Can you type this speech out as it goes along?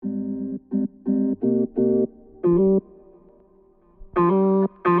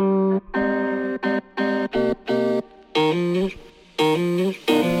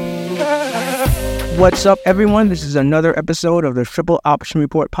What's up, everyone? This is another episode of the Triple Option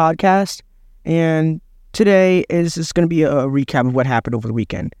Report podcast, and today is just going to be a recap of what happened over the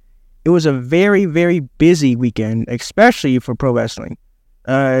weekend. It was a very, very busy weekend, especially for pro wrestling.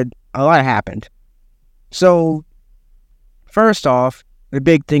 A lot happened. So, first off, the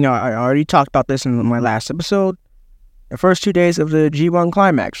big thing, I already talked about this in my last episode, the first 2 days of the G1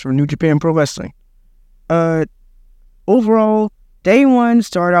 Climax for New Japan Pro Wrestling. Overall, day one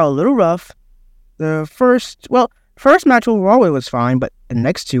started out a little rough. The first match overall it was fine, but the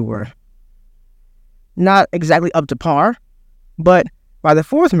next two were not exactly up to par. But by the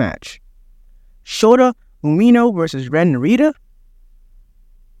fourth match, Shota Umino versus Ren Narita,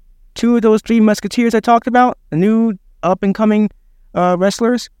 two of those three musketeers I talked about, the new up-and-coming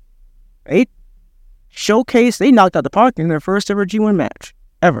wrestlers, they knocked out the park in their first ever G1 match,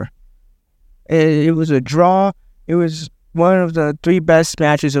 ever. It was a draw. It was one of the three best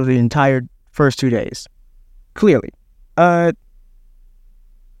matches of the entire first 2 days, clearly.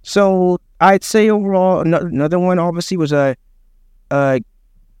 So I'd say overall, another one obviously was a Kaito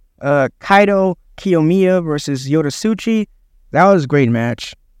Kiyomiya versus Yota Tsuchi. That was a great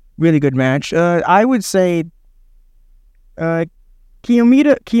match, really good match. I would say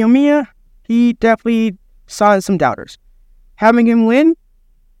Kiyomiya, he definitely saw some doubters. Having him win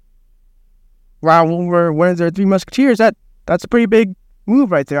while over one of their three musketeers, that's a pretty big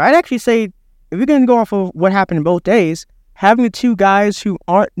move right there. I'd actually say, if you're going to go off of what happened in both days, having the two guys who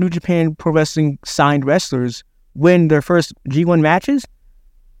aren't New Japan Pro Wrestling signed wrestlers win their first G1 matches,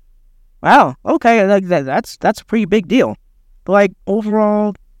 wow, okay, like that's a pretty big deal. But like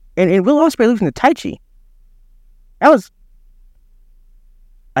overall, and Will Ospreay losing to Taichi, that was,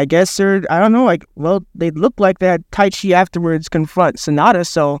 I guess they looked like they had Taichi afterwards confront Sonata,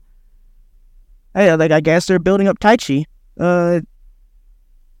 so I guess they're building up Taichi.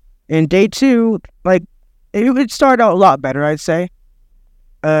 In day two, it started out a lot better, I'd say.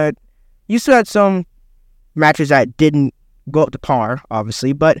 You still had some matches that didn't go up to par,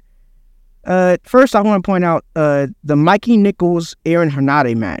 obviously, but first I want to point out the Mikey Nichols Aaron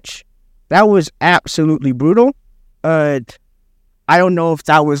Hanade match. That was absolutely brutal. I don't know if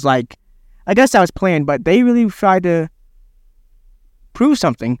that was I guess that was planned, but they really tried to prove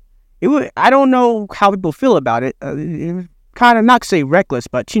something. I don't know how people feel about it. It kind of, not to say reckless,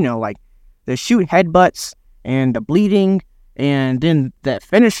 but the shoot headbutts and the bleeding, and then that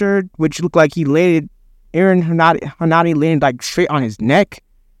finisher, which looked like he landed, Aaron Hanade landed straight on his neck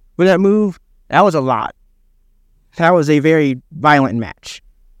with that move. That was a lot. That was a very violent match.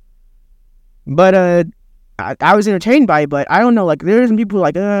 But I was entertained by it, but I don't know, there's some people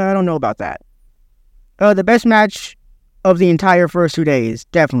I don't know about that. The best match of the entire first 2 days,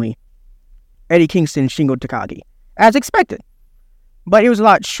 definitely Eddie Kingston, Shingo Takagi, as expected. But it was a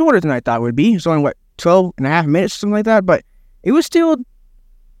lot shorter than I thought it would be. It was only, 12 and a half minutes, something like that. But it was still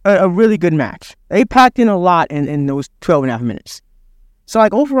a really good match. They packed in a lot in those 12 and a half minutes. So,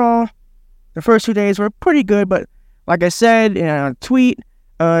 overall, the first 2 days were pretty good. But, like I said in a tweet,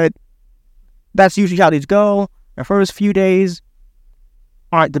 that's usually how these go. The first few days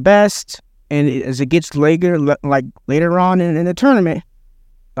aren't the best. And as it gets later on in the tournament,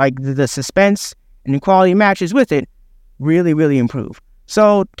 the suspense and the quality of matches with it really, really improve.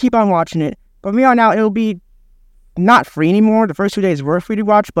 So keep on watching it. But from here on out, it'll be not free anymore. The first 2 days were free to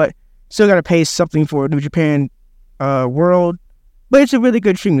watch, but still got to pay something for New Japan World. But it's a really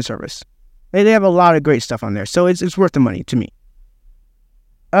good streaming service. They have a lot of great stuff on there, so it's worth the money to me.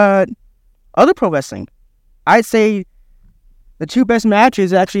 Other pro wrestling, I'd say the two best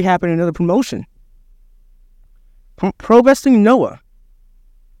matches actually happened in another promotion. Pro Wrestling Noah.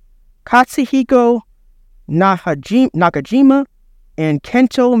 Katsuhiko Nakajima and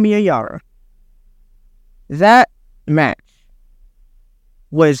Kento Miyara. That match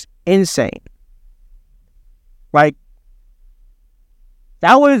was insane. That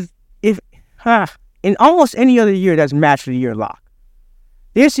was, in almost any other year, that's match of the year lock.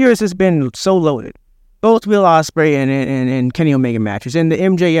 This year has just been so loaded. Both Will Ospreay and Kenny Omega matches, and the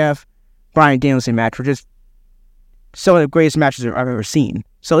MJF Bryan Danielson match were just some of the greatest matches I've ever seen.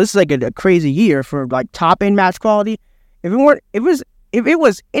 So this is a crazy year for top end match quality. If it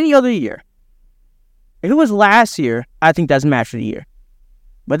was any other year, if it was last year, I think that's match of the year.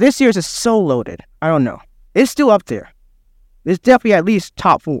 But this year is just so loaded. I don't know. It's still up there. It's definitely at least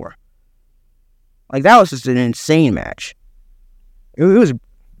top 4. That was just an insane match. It was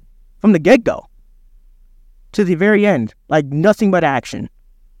from the get-go to the very end, nothing but action.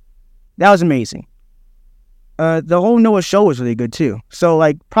 That was amazing. The whole Noah show was really good too. So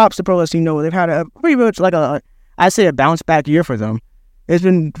props to Pro Wrestling Noah. They've had a pretty much I'd say a bounce back year for them. It's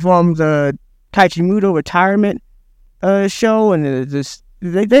been from the Taichi Muto retirement show, and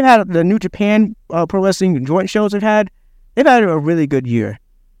they've had the New Japan Pro Wrestling joint shows they've had a really good year.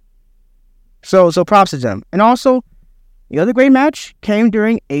 So props to them. And also, the other great match came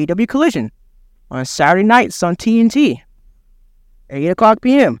during AEW Collision on Saturday nights on TNT, 8 o'clock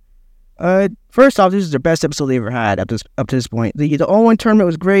p.m. First off, this is the best episode they ever had up to this point. The All-In tournament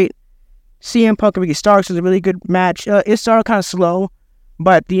was great. CM Punk and Ricky Starks was a really good match. It started kind of slow,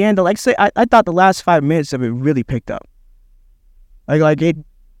 but at the end, like I say, I thought the last 5 minutes of it really picked up. Like it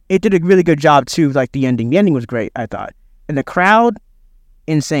did a really good job too. Like the ending was great, I thought, and the crowd,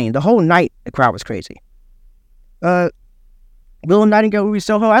 insane. The whole night, the crowd was crazy. Willow Nightingale, Ruby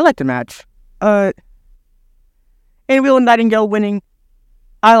Soho, I liked the match. And Willow Nightingale winning,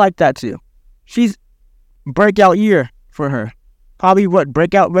 I like that too. She's breakout year for her. Probably one of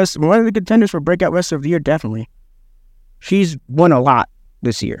the contenders for breakout wrestler of the year, definitely. She's won a lot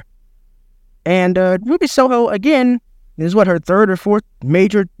this year. And Ruby Soho, again, this is her third or fourth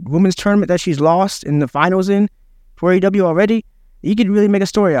major women's tournament that she's lost in the finals in for AEW already. You could really make a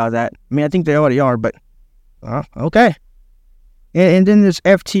story out of that. I mean, I think they already are, but okay. And then there's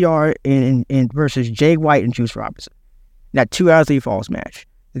FTR in versus Jay White and Juice Robinson. That 2 out of 3 falls match.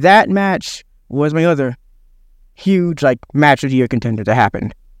 That match was my other huge match of the year contender that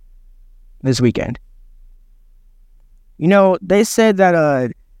happened this weekend. You know, they said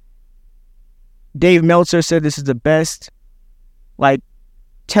that Dave Meltzer said this is the best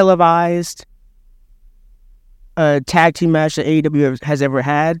televised tag team match that AEW has ever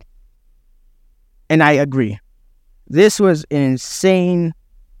had, and I agree. This was an insane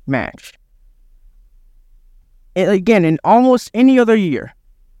match. And again, in almost any other year,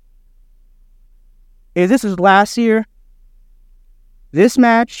 if this was last year, this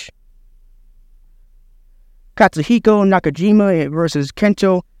match, Katsuhiko Nakajima versus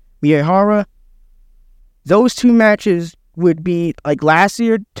Kento Miyahara, those two matches would be, last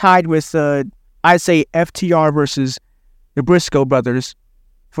year, tied with, I'd say, FTR versus the Briscoe brothers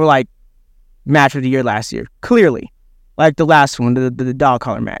for, match of the year last year. Clearly. The last one, the dog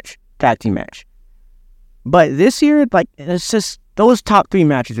collar match, tag team match. But this year, it's just, those top 3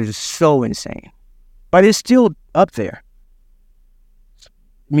 matches are just so insane. But it's still up there.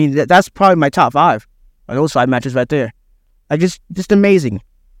 I mean, that's probably my top 5. Those 5 matches right there. Just amazing,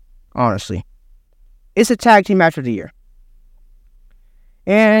 honestly. It's a tag team match of the year.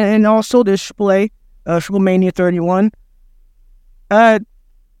 And also there's Triple Mania 31. The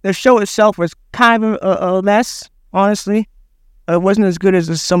show itself was kind of a mess, honestly. It wasn't as good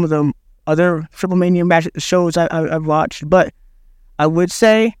as some of the other Triple Mania shows I've watched, but I would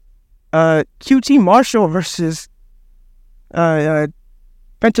say QT Marshall versus Pentagon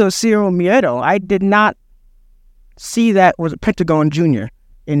Miedo. I did not see that was a Pentagon Jr.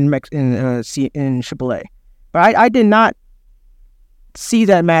 in AAA, but I did not see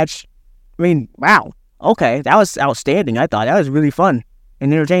that match. I mean, wow, okay, that was outstanding. I thought that was really fun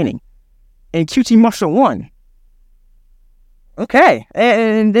and entertaining, and QT Marshall won. Okay,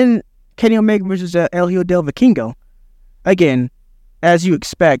 and then Kenny Omega versus El Hijo del Vikingo. Again, as you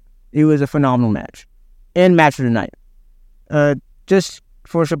expect, it was a phenomenal match. And match of the night. Just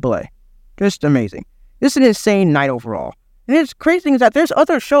for AAA. Just amazing. This is an insane night overall. And it's crazy thing is that there's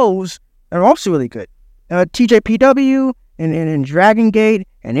other shows that are also really good. TJPW and Dragon Gate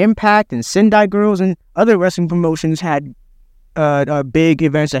and Impact and Sendai Girls and other wrestling promotions had big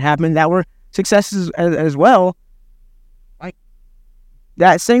events that happened that were successes as well.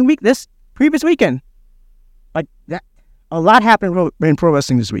 That same week, this previous weekend. That, a lot happened in pro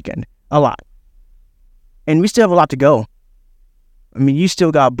wrestling this weekend. A lot. And we still have a lot to go. I mean, you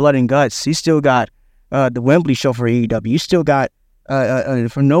still got Blood and Guts. You still got the Wembley show for AEW. You still got,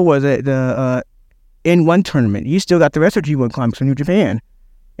 for Noah, the N1 tournament. You still got the rest of G1 Climax for New Japan.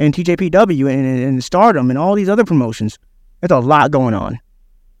 And TJPW and Stardom and all these other promotions. There's a lot going on.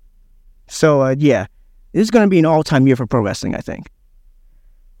 So, yeah. This is going to be an all-time year for pro wrestling, I think.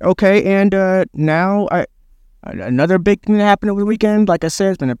 Okay, and now another big thing that happened over the weekend, like I said,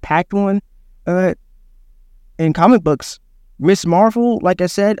 it's been a packed one. In comic books, Miss Marvel, like I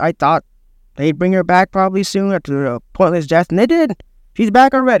said, I thought they'd bring her back probably soon after a pointless death, and they did. She's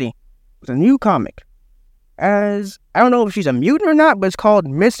back already with a new comic. As I don't know if she's a mutant or not, but it's called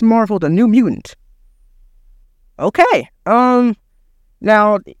Miss Marvel: The New Mutant. Okay,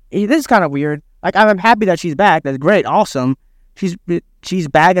 now this is kind of weird. I'm happy that she's back. That's great, awesome. She's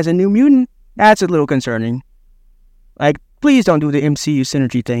back as a new mutant. That's a little concerning. Please don't do the MCU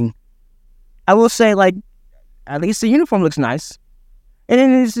synergy thing. I will say, at least the uniform looks nice.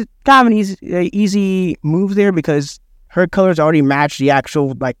 And it's kind of an easy move there because her colors already match the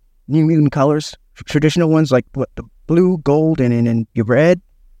actual, New Mutant colors, traditional ones like what the blue, gold, and your red.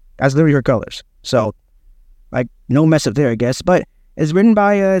 That's literally her colors. So, like, no mess up there, I guess. But it's written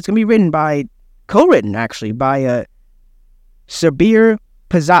by it's gonna be written by, co-written actually by Sabir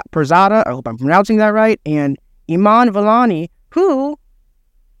Perzada. I hope I'm pronouncing that right. And Iman Vellani, who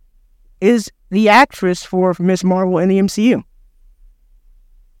is the actress for Miss Marvel in the MCU.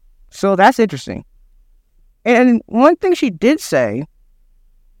 So that's interesting. And one thing she did say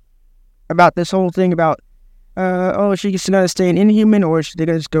about this whole thing about, she's gonna stay an Inhuman, or they're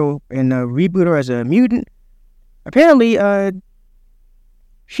gonna just go and reboot her as a mutant. Apparently,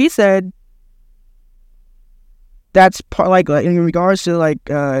 she said that's part, like, in regards to like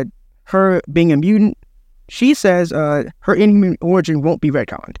her being a mutant. She says her Inhuman origin won't be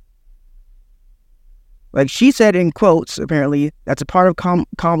retconned. Like she said in quotes, apparently that's a part of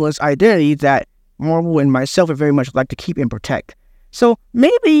Kamala's identity that Marvel and myself would very much like to keep and protect. So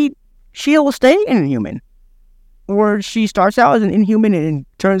maybe she'll stay an Inhuman, or she starts out as an Inhuman and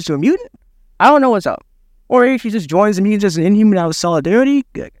turns to a mutant. I don't know what's up. Or if she just joins the mutants as an Inhuman out of solidarity.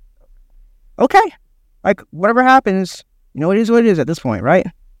 Good. Okay, like whatever happens, it is what it is at this point, right?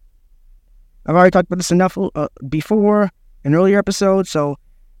 I've already talked about this enough before in earlier episodes, so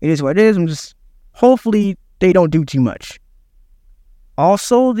it is what it is. I'm just hopefully they don't do too much.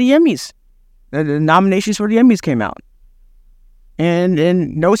 Also, the Emmys. The nominations for the Emmys came out. And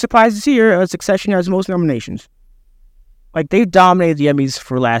no surprises here, Succession has most nominations. Like, they've dominated the Emmys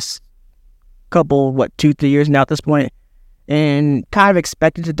for the last couple, 2-3 years now at this point. And kind of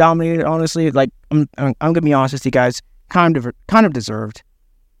expected to dominate it, honestly. Like, I'm going to be honest with you guys, kind of deserved.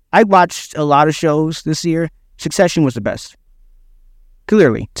 I watched a lot of shows this year. Succession was the best.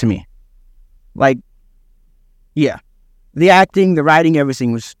 Clearly, to me. Like, yeah. The acting, the writing,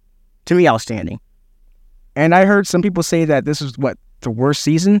 everything was, to me, outstanding. And I heard some people say that this is, the worst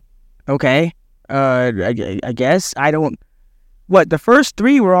season? Okay. I guess. I don't... the first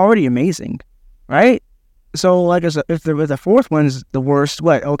 3 were already amazing, right? So, like, if the fourth one's the worst,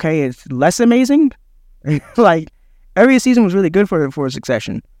 okay, it's less amazing? Like, every season was really good for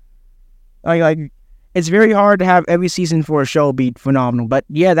Succession. Like, it's very hard to have every season for a show be phenomenal. But,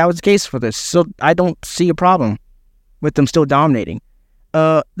 yeah, that was the case for this. So, I don't see a problem with them still dominating.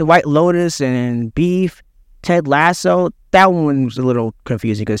 The White Lotus and Beef, Ted Lasso, that one was a little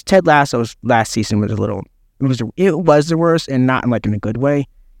confusing because Ted Lasso's last season was it was the worst, and not in a good way.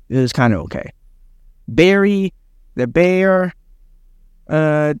 It was kind of okay. Barry, The Bear,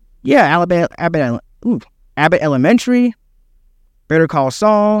 Abbott Elementary, Better Call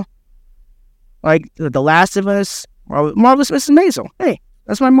Saul, like The Last of Us, Marvelous Mrs. Maisel. Hey,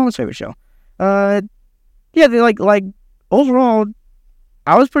 that's my mom's favorite show. They like overall,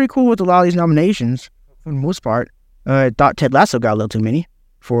 I was pretty cool with a lot of these nominations for the most part. I thought Ted Lasso got a little too many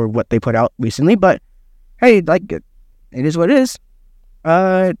for what they put out recently, but hey, it is what it is.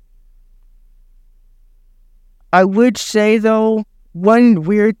 I would say, though, one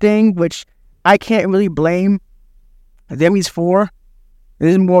weird thing, which I can't really blame the Emmys for, it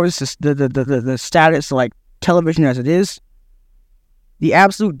is more the status of, television as it is, the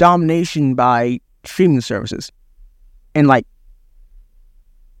absolute domination by streaming services, and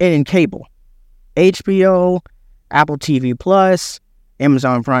in cable. HBO, Apple TV Plus,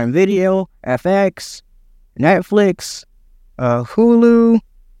 Amazon Prime Video, FX, Netflix, Hulu,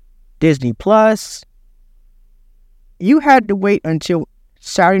 Disney Plus. You had to wait until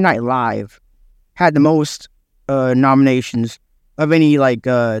Saturday Night Live had the most nominations of any,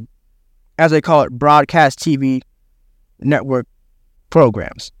 as they call it, broadcast TV network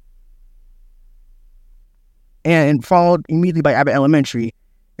programs. And followed immediately by Abbott Elementary.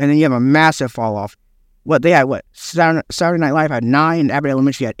 And then you have a massive fall off. Saturday Night Live had 9, and Abbott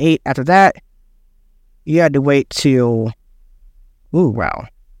Elementary had 8. After that, you had to wait till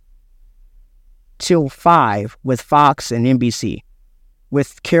 5 with Fox and NBC.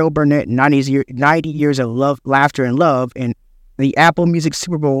 With Carol Burnett, 90 Years of Love, Laughter and Love, and the Apple Music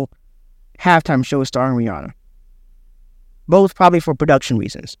Super Bowl halftime show starring Rihanna. Both probably for production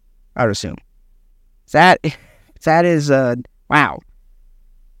reasons, I would assume. That is, wow.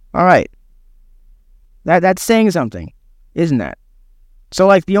 All right. That's saying something, isn't that?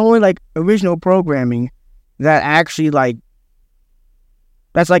 So, the only, original programming that actually,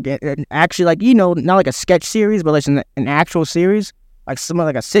 that's, actually, not like a sketch series, but, an actual series, something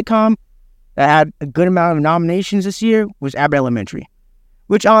like a sitcom that had a good amount of nominations this year was Abbott Elementary,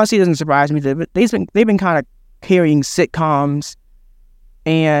 which honestly doesn't surprise me. They've been kind of carrying sitcoms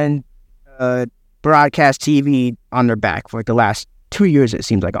and broadcast TV on their back for the last 2 years, it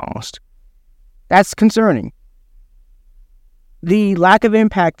seems like almost. That's concerning. the lack of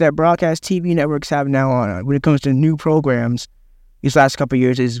impact that broadcast TV networks have now on when it comes to new programs these last couple of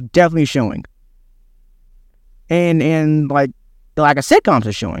years is definitely showing. And like the lack of sitcoms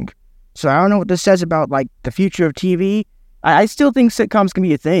is showing. So I don't know what this says about like the future of TV. I still think sitcoms can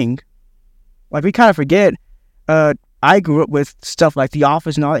be a thing. Like we kind of forget. I grew up with stuff like The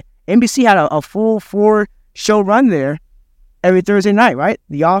Office and all that. NBC had a full 4-show run there every Thursday night, right?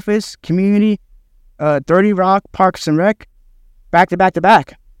 The Office, Community, 30 Rock, Parks and Rec, back to back to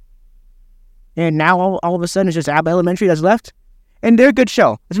back. And now all of a sudden it's just Abbott Elementary that's left. And they're a good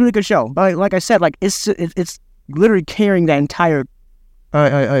show. It's a really good show. But like I said, like it's literally carrying that entire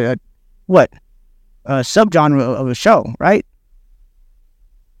subgenre of a show, right?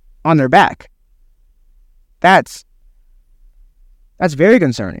 On their back. That's very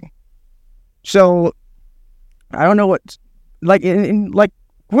concerning. So I don't know what, like like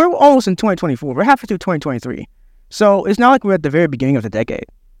we're almost in 2024. We're halfway through 2023. So it's not like we're at the very beginning of the decade.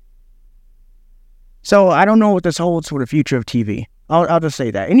 So I don't know what this holds for the future of TV. I'll just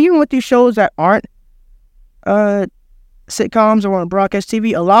say that. And even with these shows that aren't sitcoms or on broadcast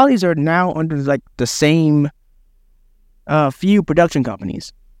TV, a lot of these are now under like the same few production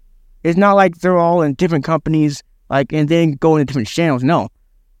companies. It's not like they're all in different companies, like, and then go into different channels. No,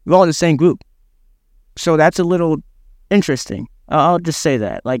 we're all in the same group. So that's a little interesting. I'll just say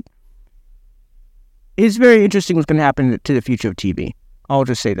that. Like, it's very interesting what's going to happen to the future of TV. I'll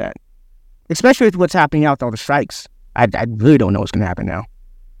just say that. Especially with what's happening now with all the strikes. I really don't know what's going to happen now.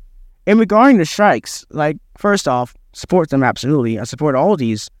 And regarding the strikes, like, first off, support them absolutely. I support all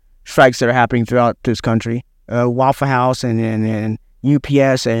these strikes that are happening throughout this country. Waffle House and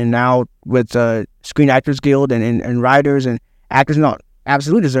UPS, and now with Screen Actors Guild and writers and actors, not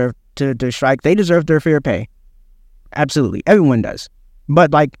absolutely deserve to strike. They deserve their fair pay. Absolutely. Everyone does.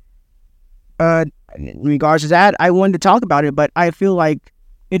 But like, in regards to that, I wanted to talk about it, but I feel like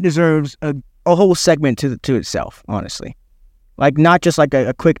it deserves a whole segment to itself, honestly. Like, not just like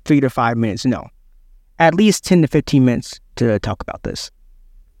a quick 3 to 5 minutes, no. At least 10 to 15 minutes to talk about this.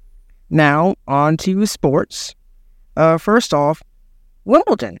 Now, on to sports. First off,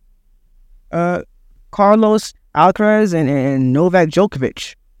 Wimbledon. Carlos Alcaraz and Novak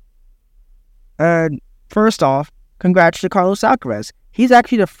Djokovic. First off, congrats to Carlos Alcaraz. He's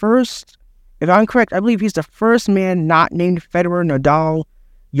actually the first, if I'm correct, I believe he's the first man not named Federer, Nadal,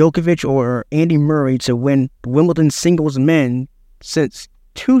 Djokovic, or Andy Murray to win Wimbledon singles men since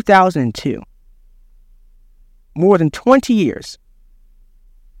 2002. More than 20 years.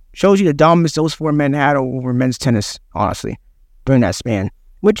 Shows you the dominance those 4 men had over men's tennis, honestly, during that span.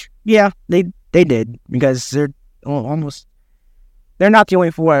 Which, yeah, they did, because they're not the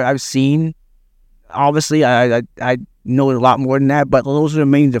only 4 I've seen. Obviously, I know a lot more than that, but those are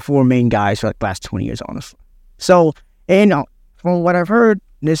the 4 main guys for like the last 20 years, honestly. So, and from what I've heard,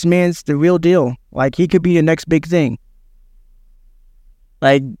 this man's the real deal. Like, he could be the next big thing.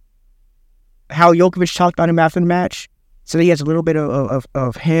 Like, how Djokovic talked about him after the match. So he has a little bit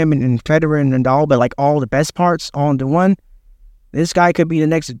of him and Federer and Nadal, but like all the best parts all into one. This guy could be the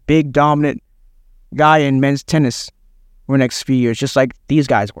next big dominant guy in men's tennis for the next few years, just like these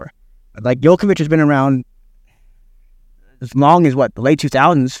guys were. Like, Djokovic has been around as long as, the late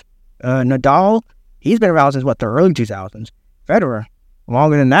 2000s. Nadal, he's been around since, the early 2000s. Federer,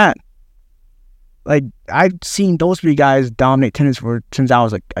 longer than that. Like, I've seen those 3 guys dominate tennis since I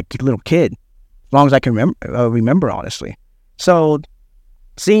was a little kid. As long as I can remember, honestly. So,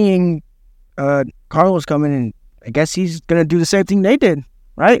 seeing Carlos come in, and I guess he's going to do the same thing they did,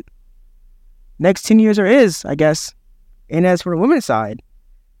 right? Next 10 years are his, I guess. And as for the women's side,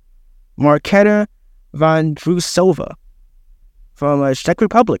 Marketa Vondrousova from Czech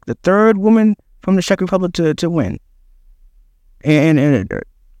Republic, the 3rd woman from the Czech Republic to win. And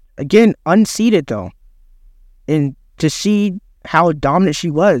again, unseeded, though. And to see how dominant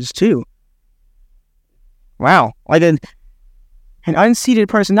she was, too. Wow. Like, an unseeded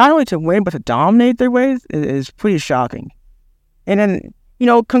person, not only to win, but to dominate their way is pretty shocking. And then,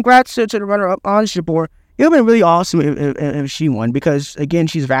 congrats to the runner-up, on Jabeur. It would have been really awesome if she won, because, again,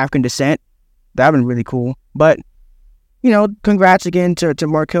 she's of African descent. That would have been really cool. But, congrats again to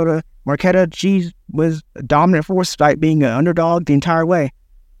Marketa. Marketa, she was a dominant force, like being an underdog the entire way.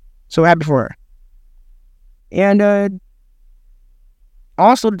 So happy for her. And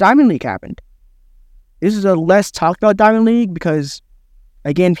also, the Diamond League happened. This is a less talked about Diamond League because,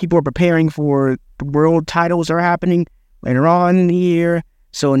 again, people are preparing for the world titles that are happening later on in the year.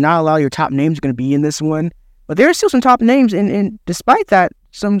 So not a lot of your top names are going to be in this one. But there are still some top names. And despite that,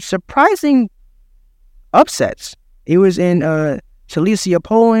 some surprising upsets. It was in Silesia,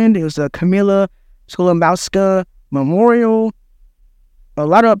 Poland. It was the Kamila Solomowska Memorial. a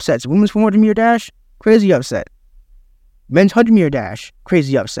lot of upsets. Women's 400-meter dash, crazy upset. Men's 100-meter dash,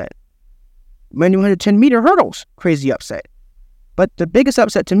 crazy upset. Men's 110-meter hurdles, crazy upset. But the biggest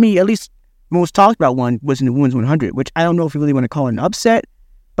upset to me, at least most talked about one, was in the women's 100, which I don't know if you really want to call it an upset,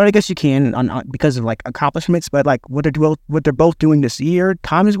 but I guess you can because of like accomplishments. But like what they're both doing this year,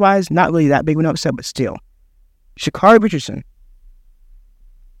 times wise, not really that big of an upset, but still. Sha'Carri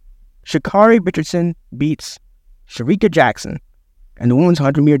Richardson beats Shericka Jackson in the women's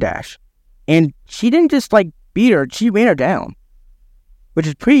 100-meter dash, and she didn't just like beat her; she ran her down, which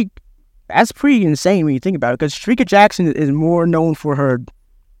is pretty insane when you think about it. Because Shericka Jackson is more known for her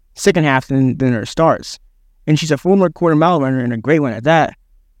second half than her starts, and she's a former quarter mile runner and a great one at that.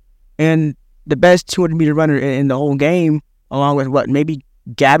 And the best 200-meter runner in the whole game, along with maybe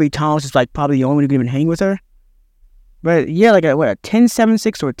Gabby Thomas is like probably the only one who can even hang with her. But yeah, like a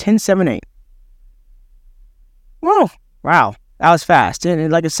 10.76 or a 10.78. Whoa, wow, that was fast.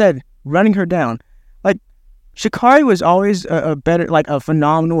 And like I said, running her down. Like Sha'Carri was always a better, like a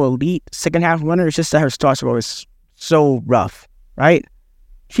phenomenal elite second half runner. It's just that her starts were always so rough, right?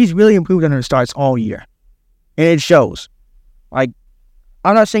 She's really improved on her starts all year, and it shows. Like,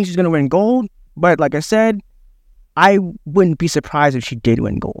 I'm not saying she's going to win gold, but like I said, I wouldn't be surprised if she did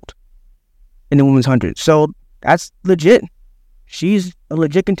win gold in the women's 100. So that's legit. She's a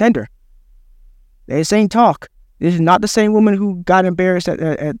legit contender. This ain't talk. This is not the same woman who got embarrassed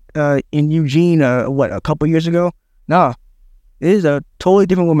in Eugene, a couple years ago? No. This is a totally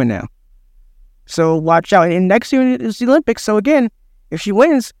different woman now. So watch out. And next year is the Olympics. So again, if she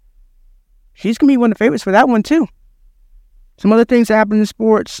wins, she's going to be one of the favorites for that one too. Some other things that happen in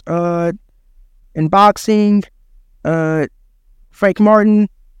sports, in boxing, Frank Martin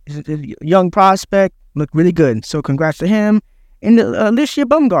is a young prospect, looked really good. So congrats to him. And Alicia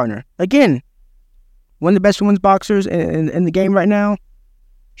Baumgartner, again, one of the best women's boxers in the game right now.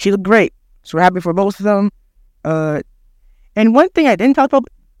 She looked great. So we're happy for both of them. And one thing I didn't talk about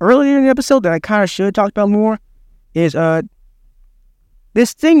earlier in the episode that I kind of should have talked about more is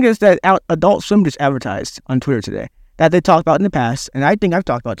this thing is that Adult Swim just advertised on Twitter today that they talked about in the past, and I think I've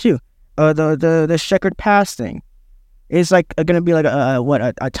talked about too. The checkered pass thing. It's like going to be like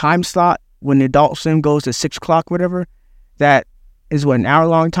a time slot when the Adult Swim goes to 6 o'clock, whatever. That is an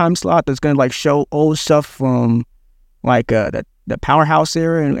hour-long time slot that's going to like show old stuff from like the Powerhouse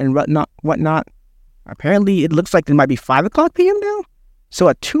era and whatnot. Apparently, it looks like it might be 5 o'clock p.m. now. So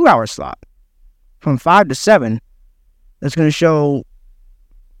a 2-hour slot from 5 to 7 that's going to show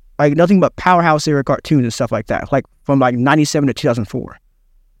like nothing but Powerhouse era cartoons and stuff like that, like from like 97 to 2004,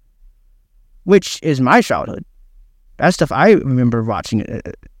 which is my childhood. That's stuff I remember watching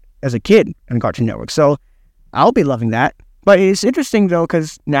as a kid on Cartoon Network. So I'll be loving that. But it's interesting though,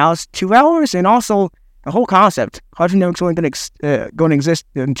 because now it's 2 hours, and also the whole concept. Cartoon Network's only going to exist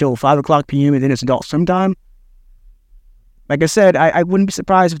until 5 o'clock p.m. and then it's Adult Swim time. Like I said, I wouldn't be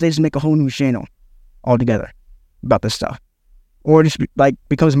surprised if they just make a whole new channel altogether about this stuff. Or just like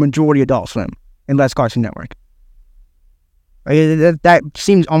becomes majority Adult Swim and less Cartoon Network. That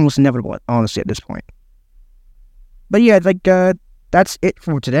seems almost inevitable, honestly, at this point. But yeah, like that's it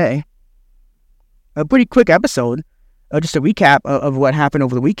for today. A pretty quick episode. Just a recap of what happened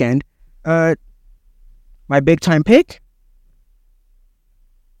over the weekend. My big time pick.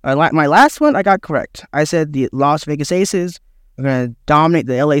 My last one, I got correct. I said the Las Vegas Aces are going to dominate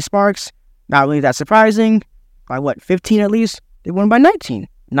the LA Sparks. Not really that surprising. By 15 at least? They won by 19.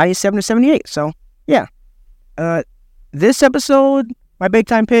 97 to 78. So, yeah. This episode, my big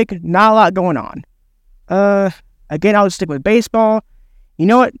time pick, not a lot going on. Again, I'll stick with baseball. You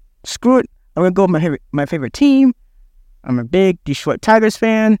know what? Screw it. I'm going to go with my favorite team. I'm a big Detroit Tigers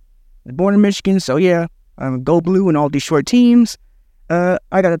fan. I'm born in Michigan, so yeah. I'm go blue in all Detroit teams. I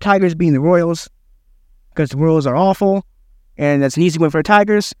got the Tigers beating the Royals because the Royals are awful, and that's an easy win for the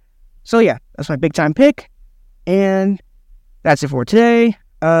Tigers. So yeah, that's my big time pick, and that's it for today.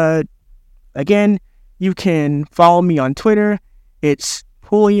 Again, you can follow me on Twitter. It's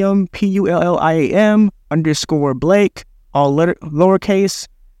Pulliam, Pulliam _Blake, all lowercase.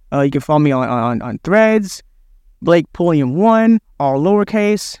 You can follow me on Threads, Blake Pulliam1, all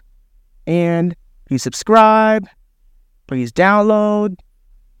lowercase, and please subscribe. Please download,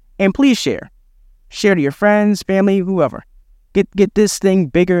 and please share. Share to your friends, family, whoever. Get this thing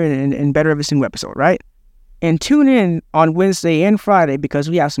bigger and better every single episode, right? And tune in on Wednesday and Friday because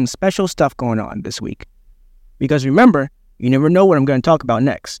we have some special stuff going on this week. Because remember, you never know what I'm going to talk about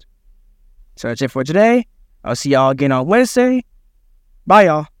next. So that's it for today. I'll see y'all again on Wednesday. Bye,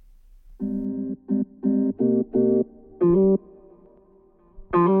 y'all.